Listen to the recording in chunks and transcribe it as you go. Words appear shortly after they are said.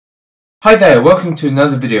Hi there, welcome to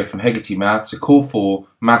another video from HEGARTYMATHS, a Core 4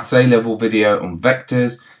 Maths A-Level video on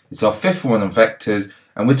vectors. It's our fifth one on vectors,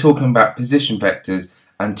 and we're talking about position vectors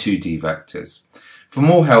and 2D vectors. For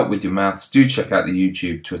more help with your maths, do check out the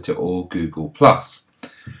YouTube, Twitter or Google+.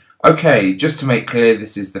 Okay, just to make clear,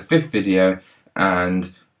 this is the fifth video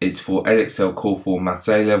and it's for Edexcel Core 4 Maths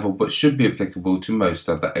A-Level, but should be applicable to most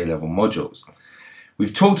other A-Level modules.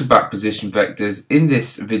 We've talked about position vectors. In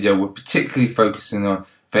this video, we're particularly focusing on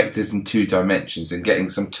vectors in 2 dimensions and getting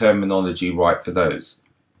some terminology right for those.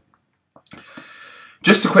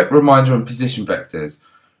 Just a quick reminder on position vectors.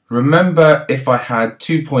 Remember, if I had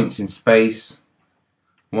 2 points in space,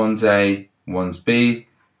 one's A, one's B,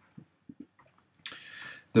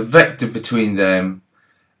 the vector between them,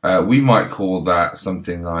 we might call that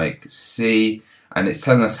something like C, and it's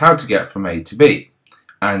telling us how to get from A to B.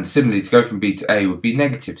 And similarly, to go from B to A would be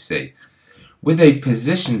negative C. With a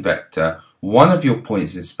position vector, one of your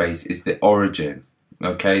points in space is the origin.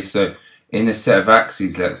 Okay, so in a set of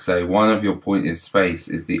axes, let's say one of your points in space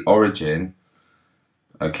is the origin.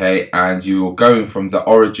 Okay, and you're going from the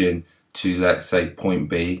origin to, let's say, point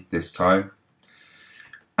B this time.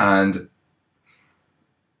 And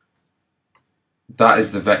that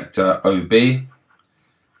is the vector OB.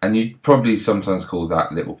 And you'd probably sometimes call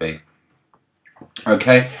that little b.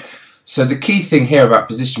 Okay, so the key thing here about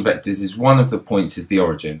position vectors is one of the points is the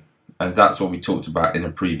origin, and that's what we talked about in a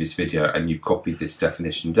previous video, and you've copied this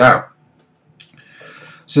definition down.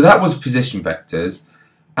 So that was position vectors.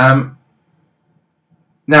 Now,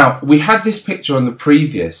 we had this picture on the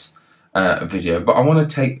previous video, but I want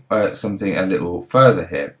to take something a little further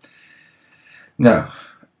here. Now,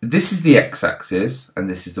 this is the x-axis, and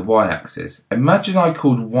this is the y-axis. Imagine I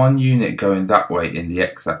called one unit going that way in the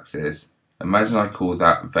x-axis. Imagine I call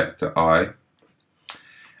that vector I,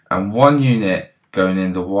 and one unit going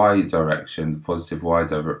in the y direction, the positive y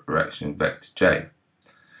direction, vector j.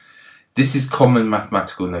 This is common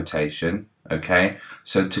mathematical notation, okay?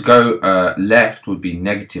 So to go left would be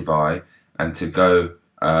negative I, and to go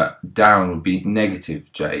down would be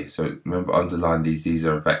negative j. So remember, underline these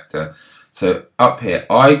are a vector. So up here,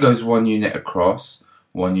 I goes one unit across,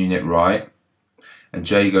 one unit right, and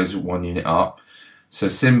j goes one unit up. So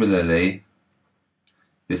similarly,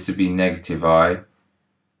 this would be negative I,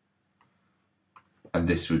 and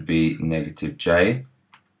this would be negative j,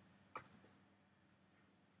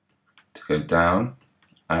 to go down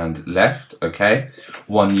and left, okay,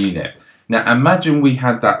 one unit. Now imagine we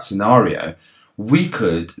had that scenario. We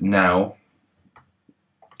could now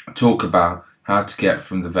talk about how to get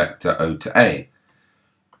from the vector O to A.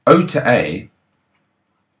 O to A,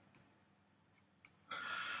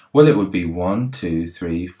 well, it would be 1, 2,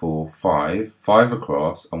 3, 4, 5, 5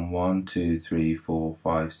 across, and 1, 2, 3, 4,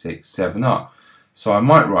 5, 6, 7 up. So I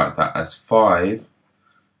might write that as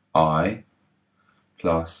 5i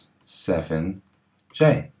plus 7j,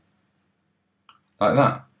 like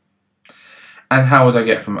that. And how would I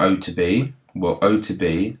get from O to B? Well, O to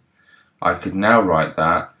B, I could now write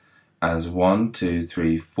that as 1, 2,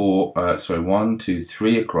 3, 4, 1, 2,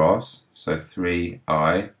 3 across, so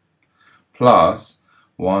 3i, plus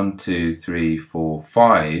 1, 2, 3, 4,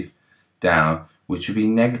 5 down, which would be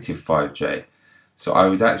negative 5j. So I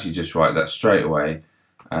would actually just write that straight away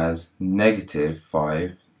as negative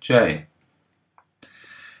 5j.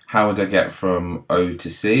 How would I get from O to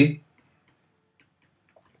C?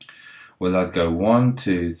 Well, I'd go 1,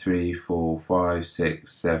 2, 3, 4, 5,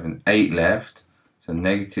 6, 7, 8 left, so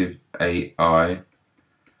negative 8i,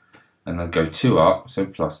 and I'd go 2 up, so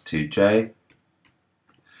plus 2j.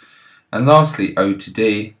 And lastly, O to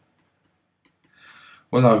D,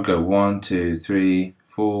 well, I would go 1, 2, 3,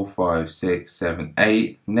 4, 5, 6, 7,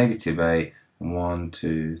 8, negative 8, 1,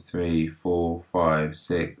 2, 3, 4, 5,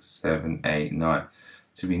 6, 7, 8, 9.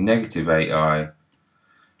 To be negative 8i,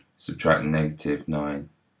 subtract negative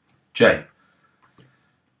 9j.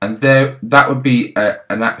 And there, that would be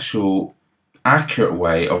an actual accurate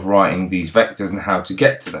way of writing these vectors and how to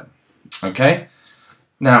get to them. Okay?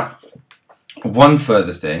 Now, one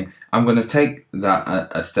further thing, I'm going to take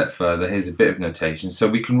that a step further. Here's a bit of notation. So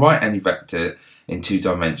we can write any vector in 2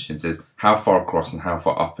 dimensions as how far across and how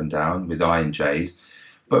far up and down with I and j's.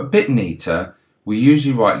 But a bit neater, we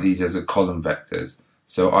usually write these as a column vectors.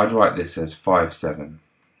 So I'd write this as 5, 7.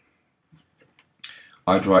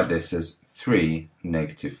 I'd write this as 3,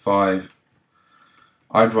 negative 5.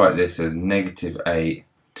 I'd write this as negative 8,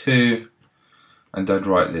 2. And I'd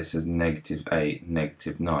write this as negative 8,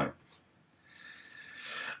 negative 9.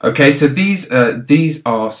 Okay, so these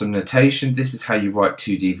are some notation. This is how you write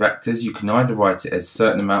 2D vectors. You can either write it as a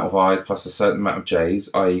certain amount of i's plus a certain amount of j's,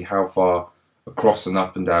 i.e. how far across and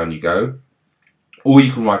up and down you go, or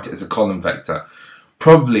you can write it as a column vector.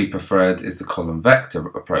 Probably preferred is the column vector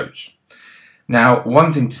approach. Now,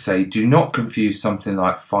 one thing to say, do not confuse something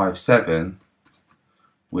like 5, 7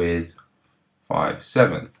 with 5,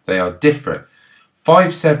 7. They are different.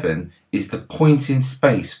 5, 7 is the point in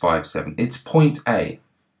space 5, 7. It's point A.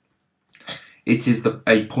 It is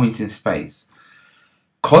a point in space.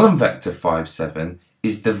 Column vector 5, 7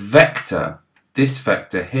 is the vector, this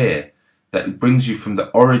vector here, that brings you from the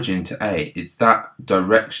origin to A. It's that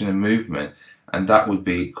direction of movement, and that would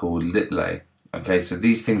be called little a. Okay, so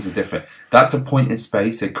these things are different. That's a point in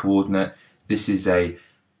space, a coordinate. This is a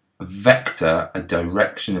vector, a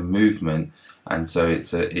direction of movement, and so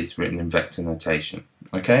it's written in vector notation.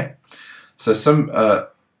 Okay, so something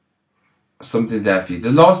there for you. The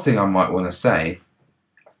last thing I might want to say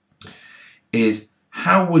is,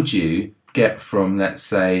 how would you get from, let's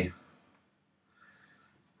say,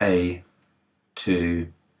 A to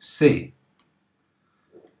C?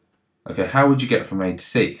 Okay, how would you get from A to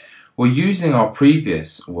C? Well, using our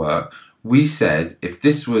previous work, we said if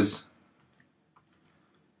this was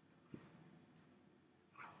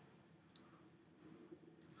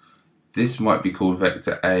this might be called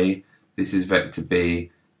vector A, this is vector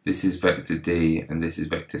B, this is vector D, and this is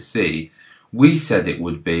vector C. We said it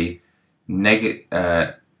would be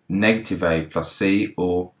negative A plus C,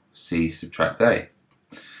 or C subtract A.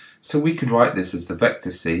 So we could write this as the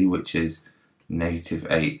vector C, which is negative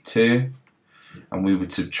 8, 2, and we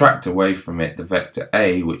would subtract away from it the vector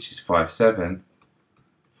A, which is 5, 7,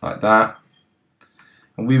 like that,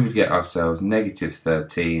 and we would get ourselves negative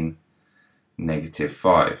 13, negative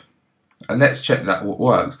 5. And let's check that what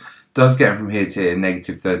works. Does get from here to here,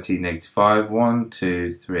 negative 13, negative 5, 1,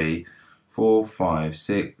 2, 3, 4, 5,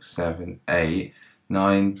 6, 7, 8,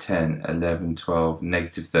 9, 10, 11, 12,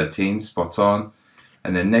 negative 13, spot on.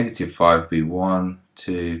 And then negative 5 be 1,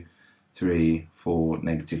 2, 3, 4,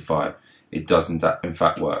 negative 5. It doesn't in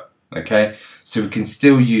fact work. Okay, so we can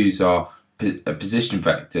still use our position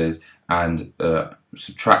vectors and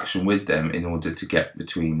subtraction with them in order to get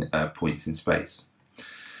between points in space.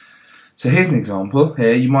 So here's an example.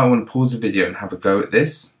 Here you might want to pause the video and have a go at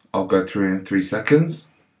this. I'll go through in 3 seconds.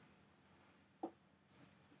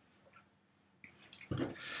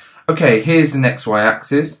 Okay, here's the XY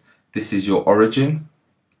axis. This is your origin.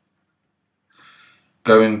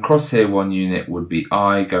 Going across here 1 unit would be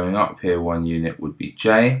I, going up here 1 unit would be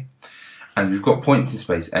J. And we've got points in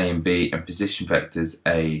space A and B and position vectors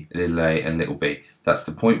A and little b. That's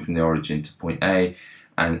the point from the origin to point A,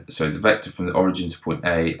 and so the vector from the origin to point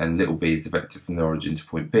A, and little b is the vector from the origin to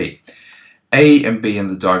point B. A and B in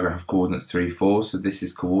the diagram have coordinates 3, 4, so this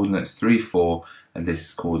is coordinates 3, 4, and this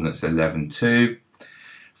is coordinates 11, 2.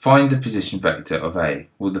 Find the position vector of A.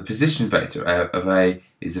 Well, the position vector of A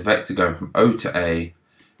is the vector going from O to A,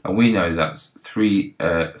 and we know that's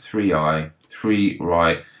 3i, 3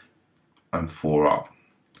 right, and 4 up.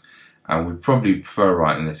 And we probably prefer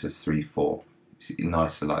writing this as 3, 4. It's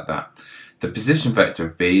nicer like that. The position vector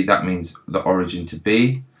of B, that means the origin to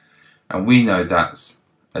B, and we know that's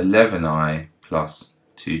 11i plus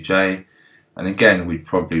 2j, and again we'd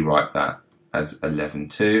probably write that as 11,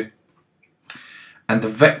 2. And the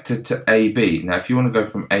vector to AB, now if you want to go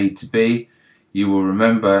from A to B, you will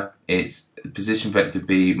remember it's position vector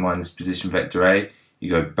B minus position vector A. You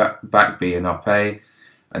go back B and up A,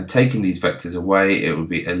 and taking these vectors away, it would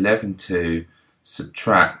be 11, 2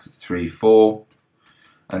 subtract 3, 4,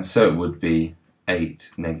 and so it would be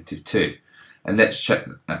 8, negative 2. And let's check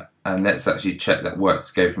and let's actually check that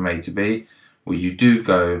works to go from A to B. Well, you do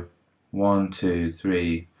go 1, 2,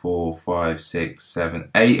 3, 4, 5, 6, 7,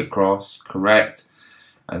 8 across, correct,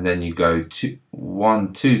 and then you go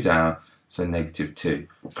 1, 2 down, so negative 2,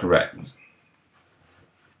 correct.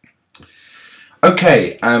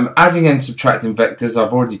 Okay, adding and subtracting vectors,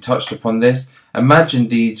 I've already touched upon this. Imagine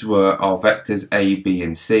these were our vectors A, B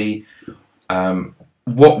and C.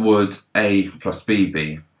 What would A plus B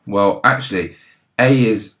be? Well, actually, A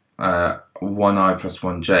is 1i plus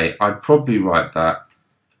 1j. I'd probably write that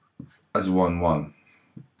as 1, 1.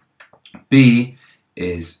 B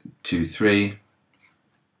is 2, 3.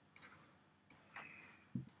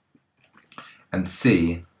 And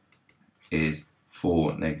C is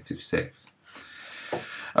 4, negative 6.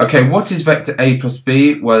 Okay, what is vector A plus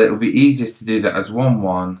B? Well, it will be easiest to do that as 1,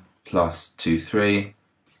 1 plus 2, 3,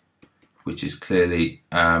 which is clearly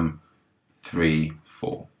 3,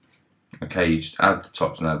 4. Okay, you just add the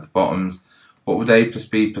tops and add the bottoms. What would A plus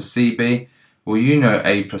B plus C be? Well, you know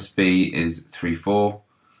A plus B is 3, 4.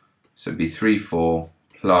 So it would be 3, 4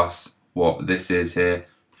 plus what this is here,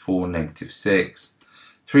 4, negative 6.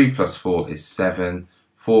 3 plus 4 is 7.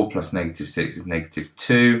 4 plus negative 6 is negative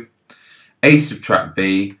 2. A subtract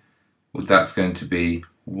B, well, that's going to be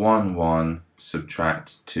 1, 1,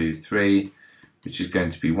 subtract 2, 3, which is going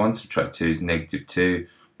to be 1 subtract 2 is negative 2,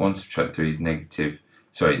 1 subtract 3 is negative,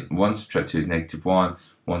 sorry, 1 subtract 2 is negative 1,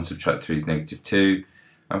 1 subtract 3 is negative 2,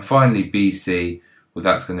 and finally BC, well,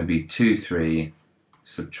 that's going to be 2, 3,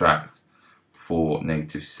 subtract 4,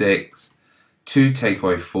 negative 6, 2 take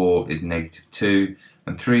away 4 is negative 2,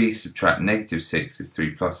 and 3 subtract negative 6 is 3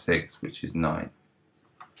 plus 6, which is 9.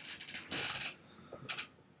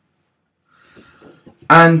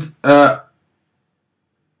 And,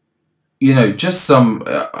 you know, just some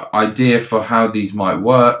idea for how these might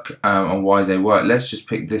work and why they work. Let's just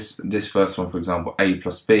pick this first one, for example, A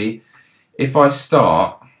plus B. If I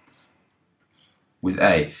start with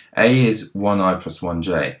A is 1i plus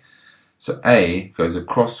 1j. So A goes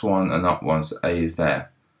across 1 and up 1, so A is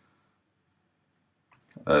there.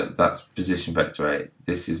 That's position vector A.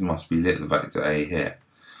 This must be little vector A here.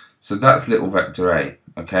 So that's little vector A,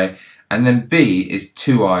 okay? And then B is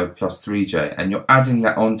 2i plus 3j, and you're adding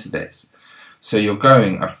that onto this. So you're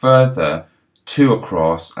going a further 2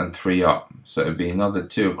 across and 3 up. So it would be another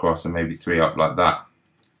 2 across and maybe 3 up like that.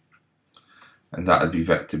 And that would be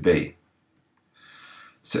vector B.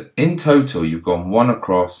 So in total, you've gone 1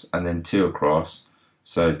 across and then 2 across.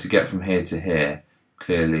 So to get from here to here,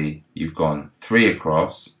 clearly you've gone 3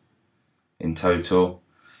 across in total.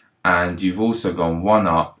 And you've also gone 1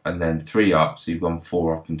 up and then 3 up, so you've gone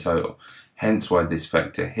 4 up in total. Hence why this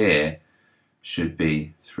vector here should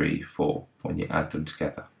be 3, 4 when you add them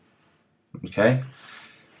together. Okay?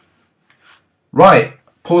 Right,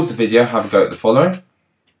 pause the video, have a go at the following.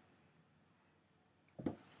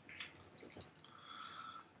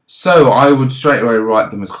 So I would straight away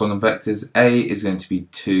write them as column vectors. A is going to be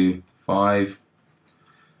 2, 5.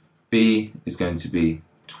 B is going to be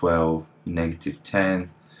 12, negative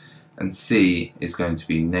 10. And C is going to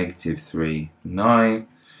be negative 3, 9.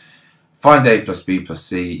 Find A plus B plus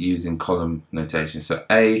C using column notation. So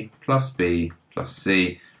A plus B plus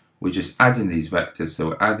C, we're just adding these vectors. So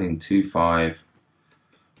we're adding 2, 5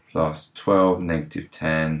 plus 12, negative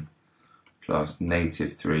 10 plus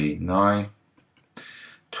negative 3, 9.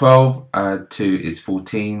 12 add 2 is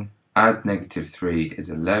 14. Add negative 3 is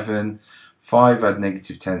 11. 5 add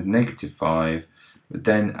negative 10 is negative 5. But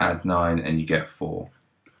then add 9 and you get 4.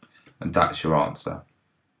 And that's your answer.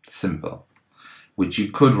 Simple. Which you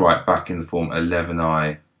could write back in the form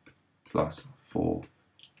 11i plus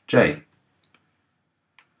 4j.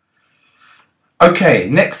 Okay,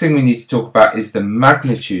 next thing we need to talk about is the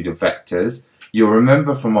magnitude of vectors. You'll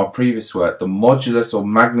remember from our previous work, the modulus or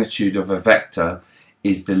magnitude of a vector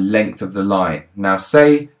is the length of the line. Now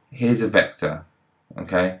say, here's a vector,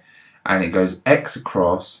 okay, and it goes x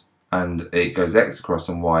across and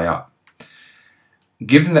y up.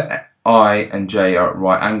 Given that I and j are at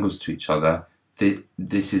right angles to each other,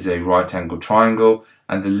 this is a right angle triangle,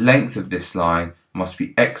 and the length of this line must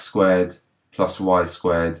be x squared plus y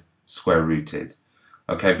squared square rooted.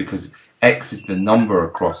 Okay, because x is the number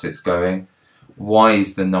across it's going, y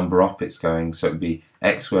is the number up it's going, so it would be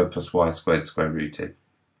x squared plus y squared square rooted.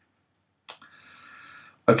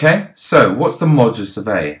 Okay, so what's the modulus of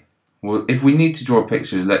A? Well, if we need to draw a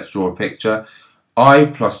picture, let's draw a picture. I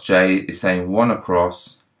plus j is saying 1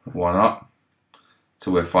 across, 1 up.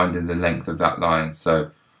 So we're finding the length of that line. So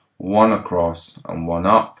 1 across and 1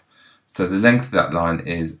 up. So the length of that line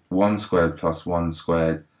is 1 squared plus 1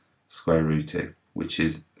 squared square rooted, which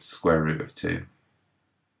is square root of 2.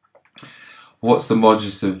 What's the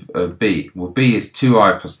modulus of B? Well, B is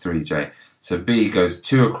 2i plus 3j. So B goes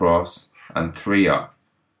 2 across and 3 up.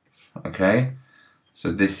 Okay,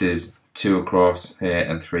 so this is 2 across here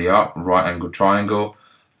and 3 up, right angle triangle.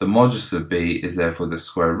 The modulus of B is therefore the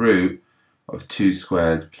square root of 2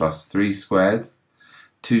 squared plus 3 squared.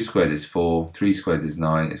 2 squared is 4, 3 squared is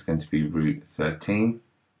 9, it's going to be root 13.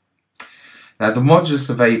 Now the modulus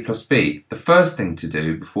of A plus B, the first thing to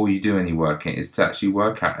do before you do any working is to actually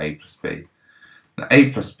work out A plus B. Now A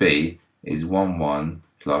plus B is 1, 1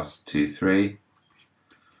 plus 2, 3,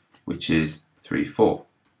 which is 3, 4.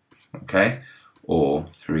 Okay, or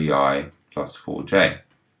 3i plus 4j.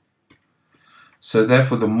 So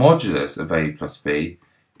therefore the modulus of A plus B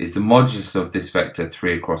is the modulus of this vector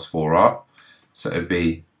 3 across 4 up. So it would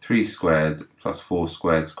be 3 squared plus 4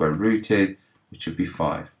 squared square rooted, which would be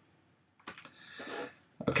 5.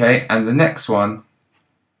 Okay, and the next one,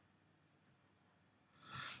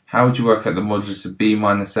 how would you work out the modulus of B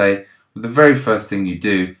minus A? Well, the very first thing you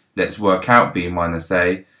do, let's work out B minus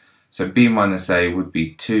A. So B minus A would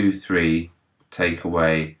be 2, 3, take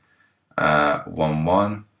away 1,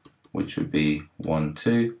 1, which would be 1,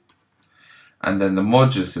 2. And then the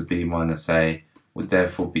modulus of B minus A would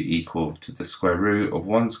therefore be equal to the square root of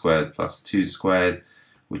 1 squared plus 2 squared,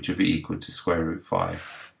 which would be equal to square root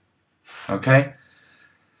 5. Okay?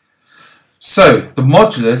 So the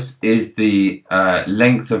modulus is the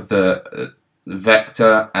length of the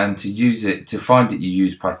vector, and to find it you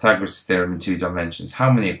use Pythagoras' theorem in 2 dimensions.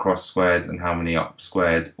 How many across squared and how many up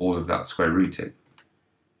squared, all of that square rooted.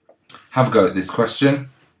 Have a go at this question.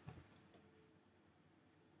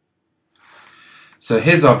 So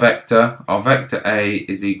here's our vector. Our vector A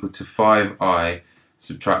is equal to 5i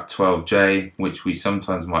subtract 12j, which we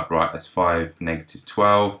sometimes might write as 5 negative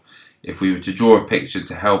 12. If we were to draw a picture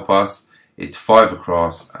to help us, it's 5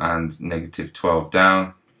 across and negative 12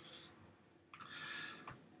 down.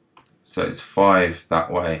 So it's 5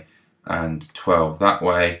 that way and 12 that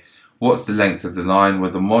way. What's the length of the line?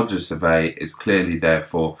 Well, the modulus of A is clearly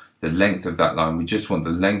therefore the length of that line. We just want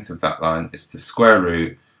the length of that line. It's the square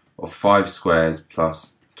root of 5 squared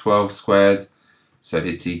plus 12 squared. So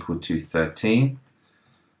it's equal to 13.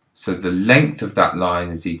 So the length of that line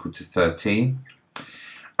is equal to 13.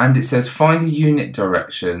 And it says find a unit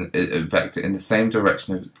direction vector in the same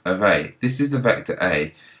direction of A. This is the vector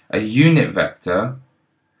A. A unit vector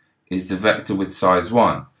is the vector with size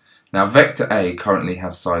 1. Now vector A currently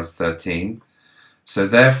has size 13. So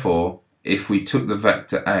therefore, if we took the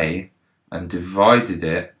vector A and divided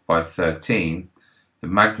it by 13, the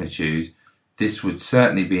magnitude, this would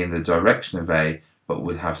certainly be in the direction of A, but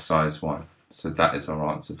would have size 1. So that is our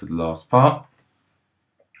answer for the last part.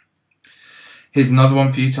 Here's another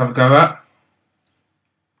one for you to have a go at.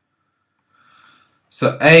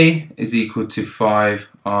 So A is equal to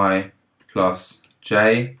 5i plus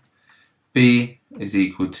j. B is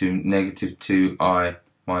equal to negative 2i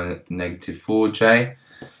minus negative 4j,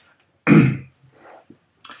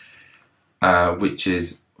 which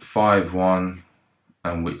is 5, 1,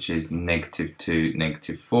 and which is negative 2,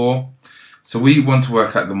 negative 4. So we want to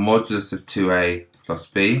work out the modulus of 2a plus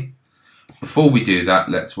b. Before we do that,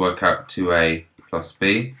 let's work out 2a plus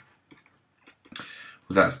b.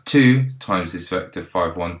 Well, that's 2 times this vector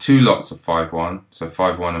 5, 1, 2 lots of 5, 1, so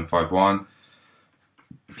 5, 1 and 5, 1,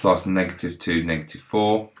 plus negative 2, negative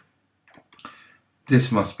 4.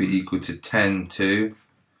 This must be equal to 10, 2,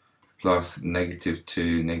 plus negative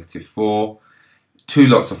 2, negative 4. 2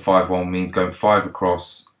 lots of 5, 1 means going 5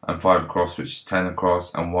 across and 5 across, which is 10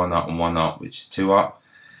 across, and 1 up and 1 up, which is 2 up.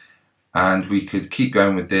 And we could keep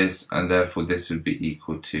going with this, and therefore this would be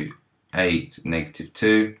equal to 8, negative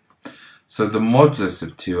 2. So the modulus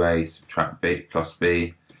of 2a subtract b plus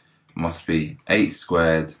b must be 8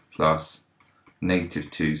 squared plus negative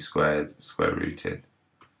 2 squared square rooted.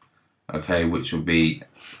 Okay, which will be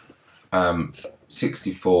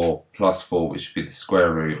 64 plus 4, which would be the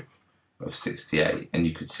square root of 68. And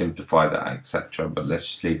you could simplify that, etc. But let's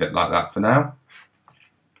just leave it like that for now.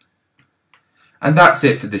 And that's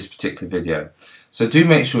it for this particular video. So do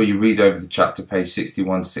make sure you read over the chapter page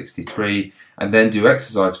 61 to 63 and then do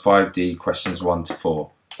exercise 5D questions 1 to 4.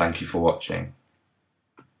 Thank you for watching.